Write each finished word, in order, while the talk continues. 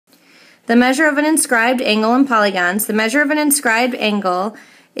The measure of an inscribed angle in polygons. The measure of an inscribed angle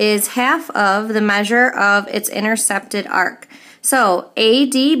is half of the measure of its intercepted arc. So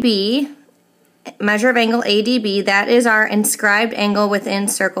ADB, measure of angle ADB, that is our inscribed angle within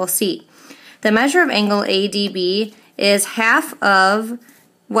circle C. The measure of angle ADB is half of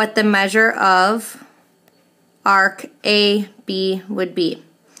what the measure of arc AB would be.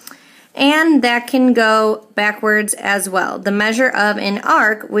 And that can go backwards as well. The measure of an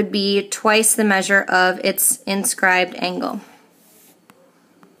arc would be twice the measure of its inscribed angle.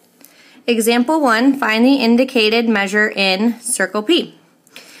 Example 1, find the indicated measure in circle P.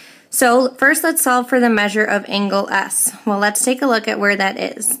 So first let's solve for the measure of angle S. Well, let's take a look at where that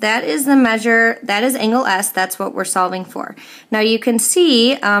is. That is the measure, that is angle S, that's what we're solving for. Now you can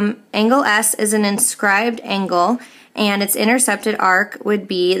see angle S is an inscribed angle and its intercepted arc would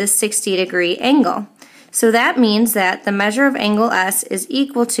be the 60-degree angle. So that means that the measure of angle S is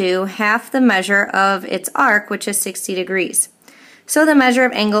equal to half the measure of its arc, which is 60 degrees. So the measure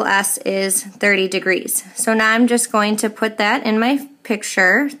of angle S is 30 degrees. So now I'm just going to put that in my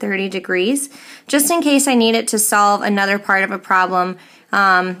picture, 30 degrees, just in case I need it to solve another part of a problem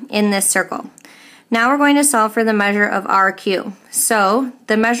in this circle. Now we're going to solve for the measure of RQ. So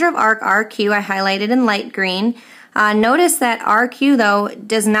the measure of arc RQ I highlighted in light green. Notice that RQ though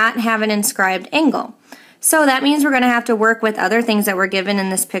does not have an inscribed angle. So that means we're going to have to work with other things that were given in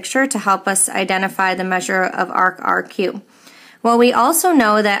this picture to help us identify the measure of arc RQ. Well, we also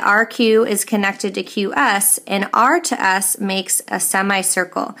know that RQ is connected to QS, and R to S makes a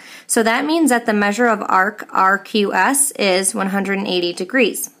semicircle. So that means that the measure of arc RQS is 180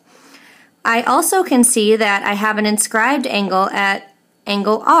 degrees. I also can see that I have an inscribed angle at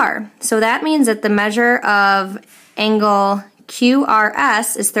angle R. So that means that the measure of angle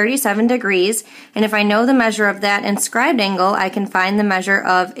QRS is 37 degrees, and if I know the measure of that inscribed angle, I can find the measure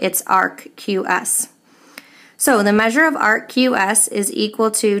of its arc QS. So the measure of arc QS is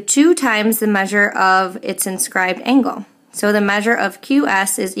equal to 2 times the measure of its inscribed angle. So the measure of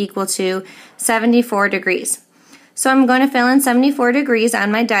QS is equal to 74 degrees. So I'm going to fill in 74 degrees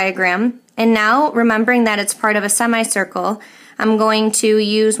on my diagram, and now remembering that it's part of a semicircle, I'm going to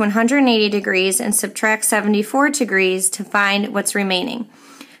use 180 degrees and subtract 74 degrees to find what's remaining.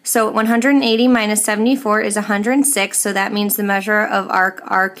 So 180 minus 74 is 106, so that means the measure of arc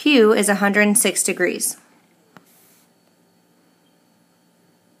RQ is 106 degrees.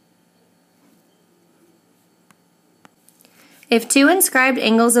 If 2 inscribed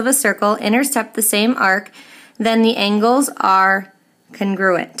angles of a circle intercept the same arc, then the angles are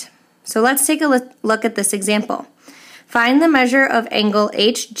congruent. So let's take a look at this example. Find the measure of angle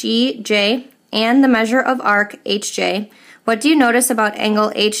HGJ and the measure of arc HJ. What do you notice about angle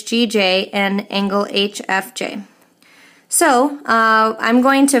HGJ and angle HFJ? So I'm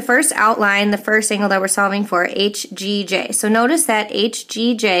going to first outline the first angle that we're solving for, HGJ. So notice that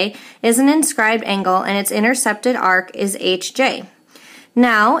HGJ is an inscribed angle and its intercepted arc is HJ.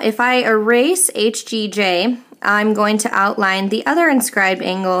 Now if I erase HGJ, I'm going to outline the other inscribed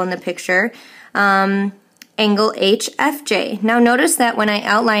angle in the picture, angle HFJ. Now notice that when I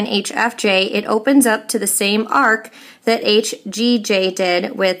outline HFJ, it opens up to the same arc that HGJ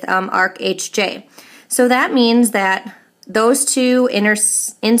did with arc HJ. So that means that those two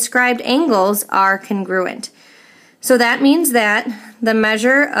inscribed angles are congruent. So that means that the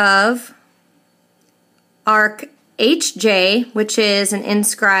measure of arc HJ, which is an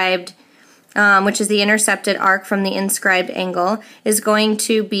inscribed, which is the intercepted arc from the inscribed angle, is going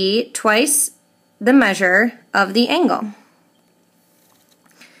to be twice the measure of the angle.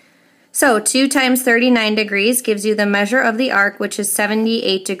 So 2 times 39 degrees gives you the measure of the arc, which is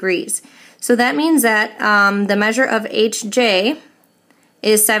 78 degrees. So that means that the measure of HJ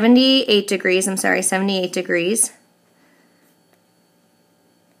is 78 degrees, 78 degrees.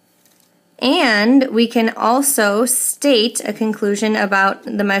 And we can also state a conclusion about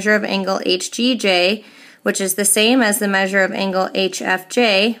the measure of angle HGJ, which is the same as the measure of angle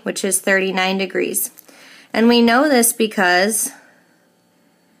HFJ, which is 39 degrees. And we know this because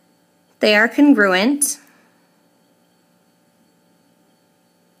they are congruent,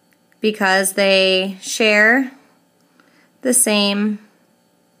 because they share the same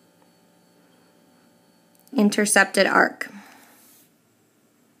intercepted arc.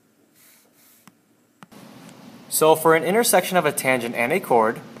 So for an intersection of a tangent and a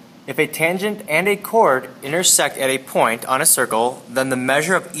chord, if a tangent and a chord intersect at a point on a circle, then the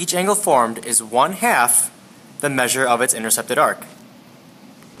measure of each angle formed is 1/2 the measure of its intercepted arc.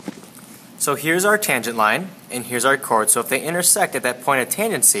 So here's our tangent line, and here's our chord. So if they intersect at that point of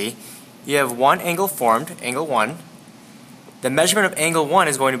tangency, you have one angle formed, angle 1, the measurement of angle 1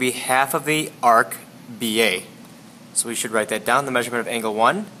 is going to be half of the arc BA. So we should write that down. The measurement of angle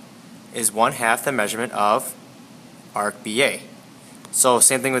 1 is 1/2 the measurement of arc BA. So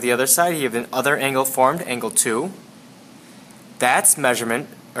same thing with the other side. You have the other angle formed, angle 2. That's measurement,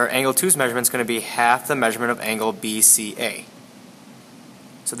 or angle 2's measurement is going to be half the measurement of angle BCA.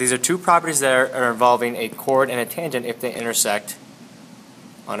 So these are two properties that are involving a chord and a tangent if they intersect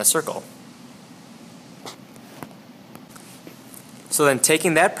on a circle. So then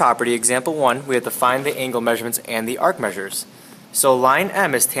taking that property, example 1, we have to find the angle measurements and the arc measures. So line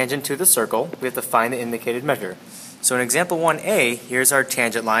M is tangent to the circle. We have to find the indicated measure. So in example 1A, here's our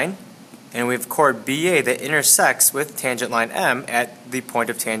tangent line, and we have chord BA that intersects with tangent line M at the point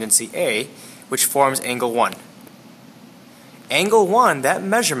of tangency A, which forms angle 1. Angle 1, that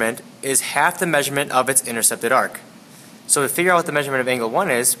measurement is half the measurement of its intercepted arc. So to figure out what the measurement of angle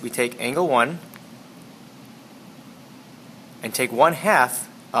 1 is, we take angle 1 and take 1/2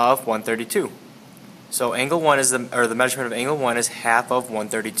 of 132. So angle 1 is the measurement of angle 1 is half of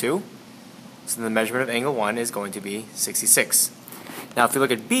 132. So the measurement of angle 1 is going to be 66. Now if we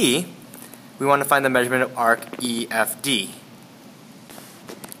look at B, we want to find the measurement of arc EFD.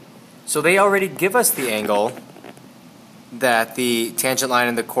 So they already give us the angle that the tangent line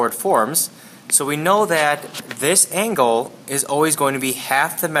and the chord forms. So we know that this angle is always going to be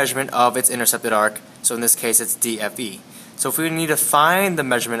half the measurement of its intercepted arc. So in this case it's DFE. So if we need to find the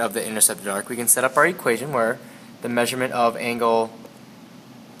measurement of the intercepted arc, we can set up our equation where the measurement of angle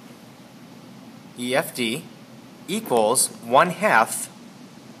EFD equals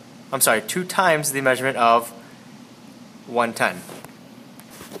 2 times the measurement of 110.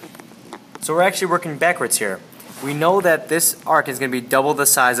 So we're actually working backwards here. We know that this arc is going to be double the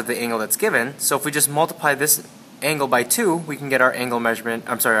size of the angle that's given, so if we just multiply this angle by 2, we can get our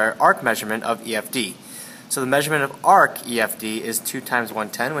our arc measurement of EFD. So the measurement of arc EFD is 2 times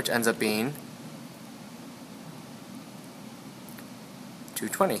 110, which ends up being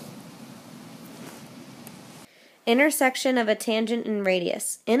 220. Intersection of a tangent and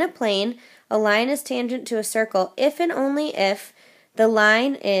radius. In a plane, a line is tangent to a circle if and only if the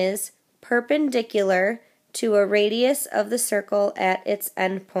line is perpendicular to a radius of the circle at its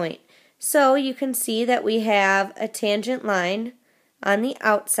end point. So you can see that we have a tangent line on the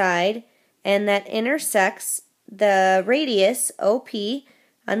outside and that intersects the radius OP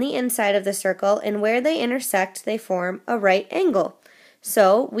on the inside of the circle, and where they intersect they form a right angle.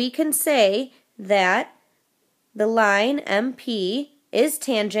 So we can say that the line MP is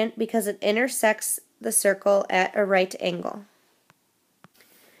tangent because it intersects the circle at a right angle.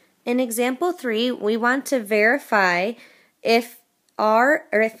 In example 3, we want to verify if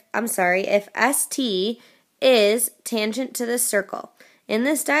ST is tangent to the circle. In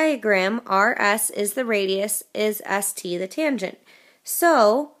this diagram, RS is the radius, is ST the tangent.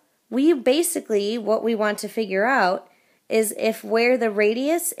 So what we want to figure out is if where the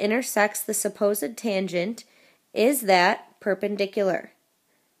radius intersects the supposed tangent, is that perpendicular?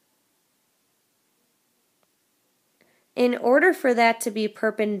 In order for that to be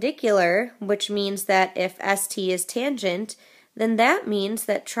perpendicular, which means that if ST is tangent, then that means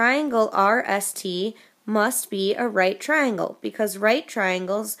that triangle RST must be a right triangle, because right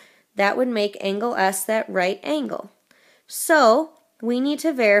triangles, that would make angle S that right angle. So we need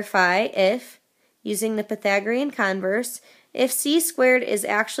to verify if, using the Pythagorean converse, if c squared is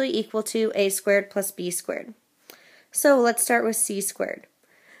actually equal to a squared plus b squared. So let's start with c squared.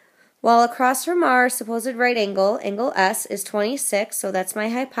 Well, across from our supposed right angle, angle S is 26, so that's my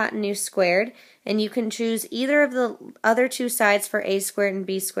hypotenuse squared, and you can choose either of the other two sides for a squared and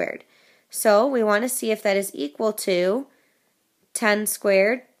b squared. So we want to see if that is equal to 10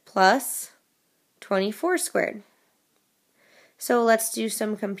 squared plus 24 squared. So let's do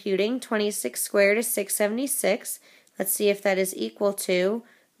some computing. 26 squared is 676. Let's see if that is equal to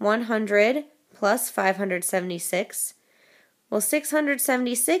 100 plus 576. Well,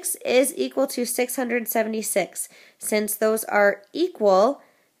 676 is equal to 676. Since those are equal,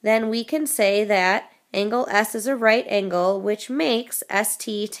 then we can say that angle S is a right angle, which makes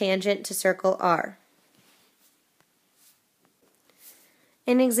ST tangent to circle R.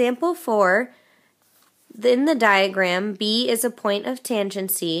 In example 4, in the diagram, B is a point of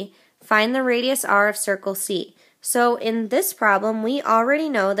tangency. Find the radius R of circle C. So in this problem, we already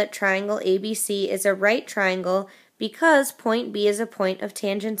know that triangle ABC is a right triangle because point B is a point of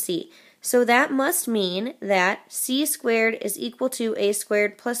tangency. So that must mean that c squared is equal to a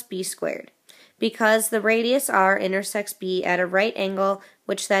squared plus b squared, because the radius R intersects B at a right angle,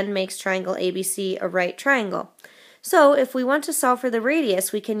 which then makes triangle ABC a right triangle. So if we want to solve for the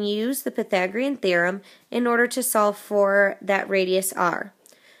radius, we can use the Pythagorean theorem in order to solve for that radius r.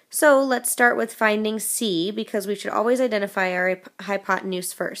 So let's start with finding c, because we should always identify our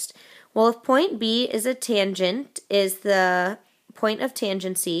hypotenuse first. Well, if point B is a tangent, is the point of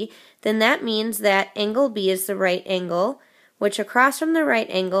tangent C, then that means that angle B is the right angle, which across from the right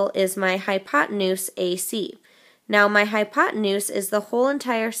angle is my hypotenuse AC. Now my hypotenuse is the whole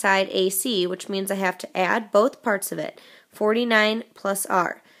entire side AC, which means I have to add both parts of it, 49 plus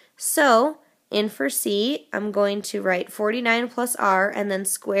r. So in for C, I'm going to write 49 plus r and then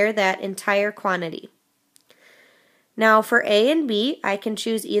square that entire quantity. Now for A and B, I can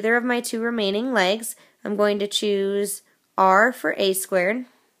choose either of my two remaining legs. I'm going to choose r for A squared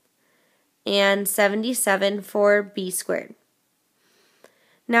and 77 for B squared.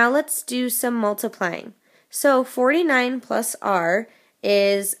 Now let's do some multiplying. So 49 plus r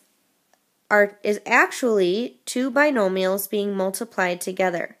is actually two binomials being multiplied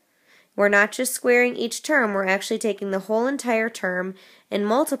together. We're not just squaring each term, we're actually taking the whole entire term and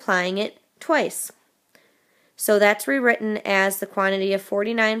multiplying it twice. So that's rewritten as the quantity of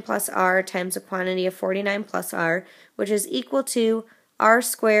 49 plus r times the quantity of 49 plus r, which is equal to r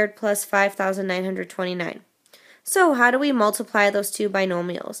squared plus 5,929. So how do we multiply those two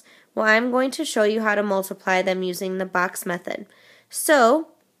binomials? Well, I'm going to show you how to multiply them using the box method. So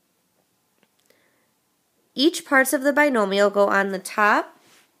each parts of the binomial go on the top.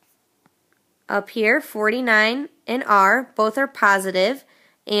 Up here, 49 and r, both are positive,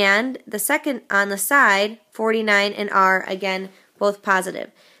 and the second on the side, 49 and r, again, both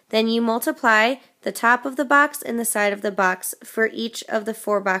positive. Then you multiply the top of the box and the side of the box for each of the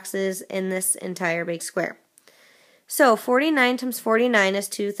four boxes in this entire big square. So 49 times 49 is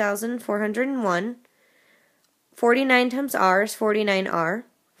 2,401. 49 times r is 49r.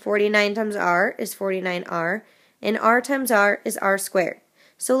 49 times r is 49r. And r times r is r squared.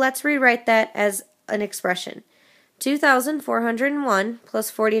 So let's rewrite that as an expression. 2,401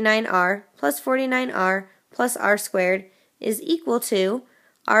 plus 49r plus 49r plus r squared is equal to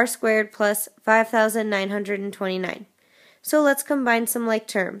r squared plus 5,929. So let's combine some like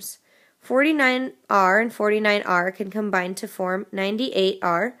terms. 49r and 49r can combine to form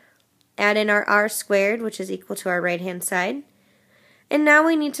 98r. Add in our r squared, which is equal to our right-hand side. And now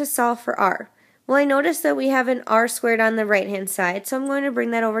we need to solve for r. Well, I noticed that we have an r squared on the right-hand side, so I'm going to bring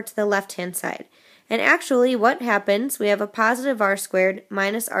that over to the left-hand side. And actually, what happens, we have a positive r squared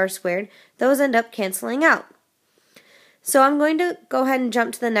minus r squared. Those end up canceling out. So I'm going to go ahead and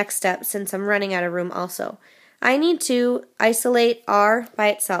jump to the next step since I'm running out of room also. I need to isolate r by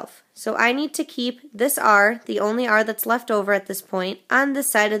itself. So I need to keep this r, the only r that's left over at this point, on this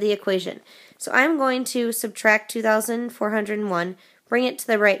side of the equation. So I'm going to subtract 2,401, bring it to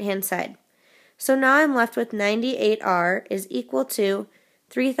the right-hand side. So now I'm left with 98r is equal to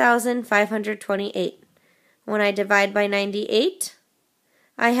 3,528. When I divide by 98,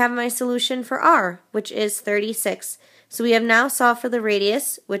 I have my solution for r, which is 36. So we have now solved for the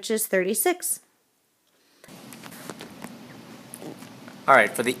radius, which is 36.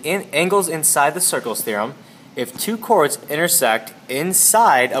 Alright, for the angles inside the circles theorem, if two chords intersect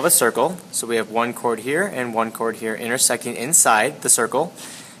inside of a circle, so we have one chord here and one chord here intersecting inside the circle,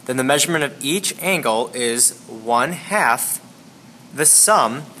 then the measurement of each angle is 1/2 the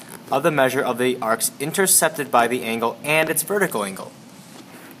sum of the measure of the arcs intercepted by the angle and its vertical angle.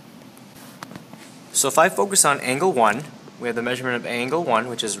 So if I focus on angle 1, we have the measurement of angle 1,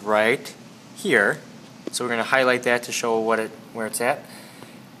 which is right here. So we're going to highlight that to show where it's at.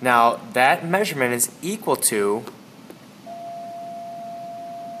 Now that measurement is equal to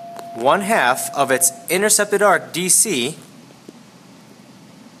 1/2 of its intercepted arc DC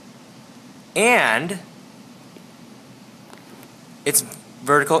and its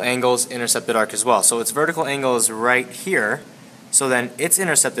vertical angle's intercepted arc as well. So its vertical angle is right here, so then its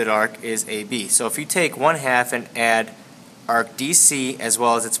intercepted arc is AB. So if you take 1/2 and add arc DC as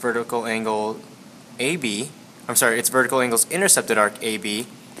well as its vertical angle AB, its vertical angle's intercepted arc AB,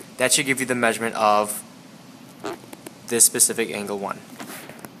 that should give you the measurement of this specific angle 1.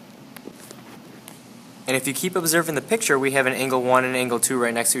 And if you keep observing the picture, we have an angle 1 and angle 2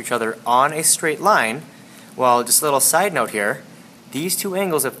 right next to each other on a straight line. Well, just a little side note here, these two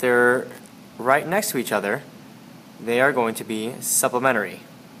angles, if they're right next to each other, they are going to be supplementary.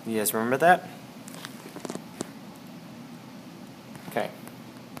 You guys remember that? Okay.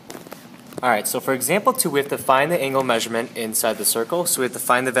 Alright, so for example 2, we have to find the angle measurement inside the circle. So we have to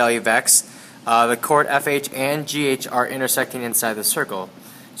find the value of x. The chord FH and GH are intersecting inside the circle.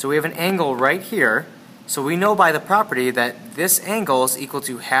 So we have an angle right here. So we know by the property that this angle is equal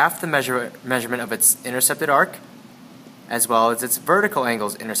to half the measurement of its intercepted arc as well as its vertical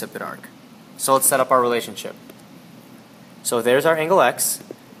angle's intercepted arc. So let's set up our relationship. So there's our angle x.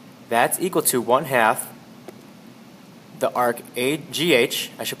 That's equal to 1/2 the arc GH.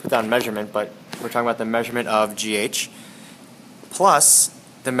 I should put down measurement, but we're talking about the measurement of GH plus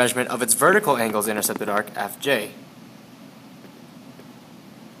the measurement of its vertical angle's intercepted arc FJ.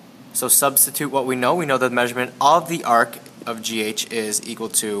 So substitute what we know. We know that the measurement of the arc of GH is equal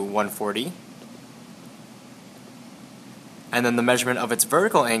to 140. And then the measurement of its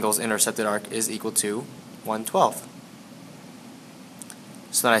vertical angle's intercepted arc is equal to 112.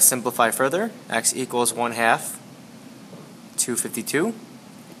 So then I simplify further. X equals 1/2 252.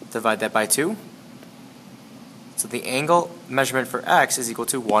 Divide that by 2. So the angle measurement for x is equal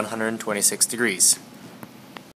to 126 degrees.